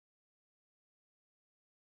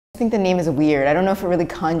I think the name is weird. I don't know if it really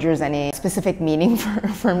conjures any specific meaning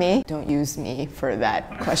for me. Don't use me for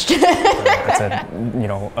that question. It's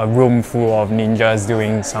a room full of ninjas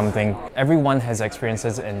doing something. Everyone has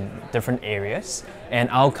experiences in different areas, and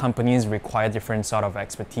our companies require different sort of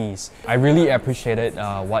expertise. I really appreciated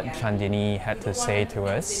what Chandini had to say to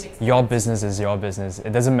us. Your business is your business.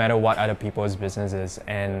 It doesn't matter what other people's business is,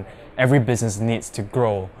 and every business needs to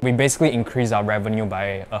grow. We basically increase our revenue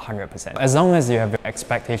by 100%. As long as you have your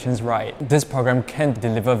expectations right, this program can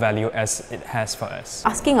deliver value as it has for us.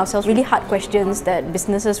 Asking ourselves really hard questions that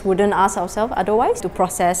businesses wouldn't ask ourselves otherwise, to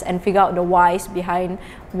process and figure out the whys behind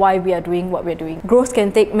why we are doing what we're doing. Growth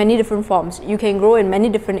can take many different forms. You can grow in many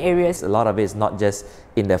different areas. A lot of it is not just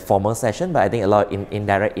in the formal session, but I think a lot in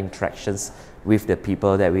indirect interactions with the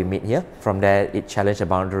people that we meet here. From there, it challenged the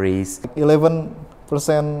boundaries.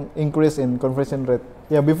 11% increase in conversion rate.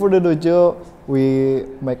 Yeah, before the dojo, we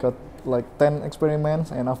make like 10 experiments,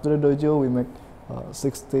 and after the dojo, we make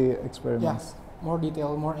 60 experiments. Yeah. More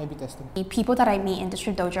detail, more A/B testing. The people that I meet in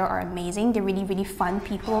Distro Dojo are amazing. They're really, really fun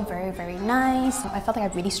people, very, very nice. I felt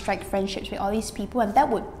like I really struck friendships with all these people, and that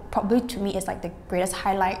would probably, to me, is like the greatest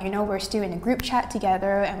highlight. You know, we're still in a group chat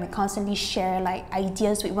together, and we constantly share like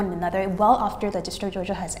ideas with one another well after the Distro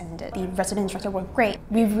Dojo has ended. The resident instructors were great.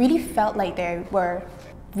 We really felt like they were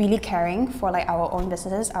really caring for like our own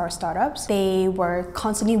businesses, our startups. They were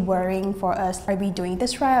constantly worrying for us, are we doing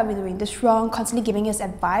this right, are we doing this wrong, constantly giving us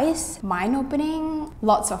advice, mind-opening,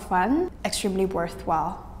 lots of fun, extremely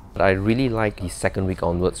worthwhile. I really like the second week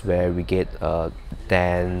onwards, where we get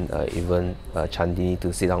Dan, even Chandini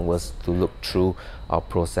to sit down with us to look through our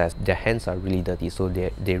process. Their hands are really dirty, so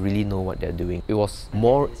they really know what they're doing. It was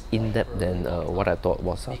more in-depth than what I thought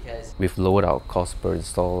was. We've lowered our cost per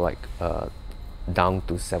install like down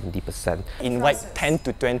to 70%. Invite 10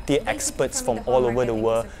 to 20 experts from all over the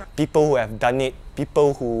world, people who have done it,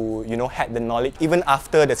 people who had the knowledge. Even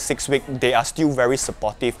after the 6 week, they are still very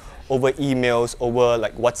supportive over emails, over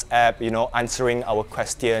like WhatsApp, answering our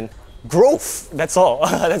question. Growth, that's all.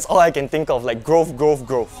 That's all I can think of, like growth, growth,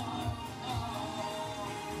 growth.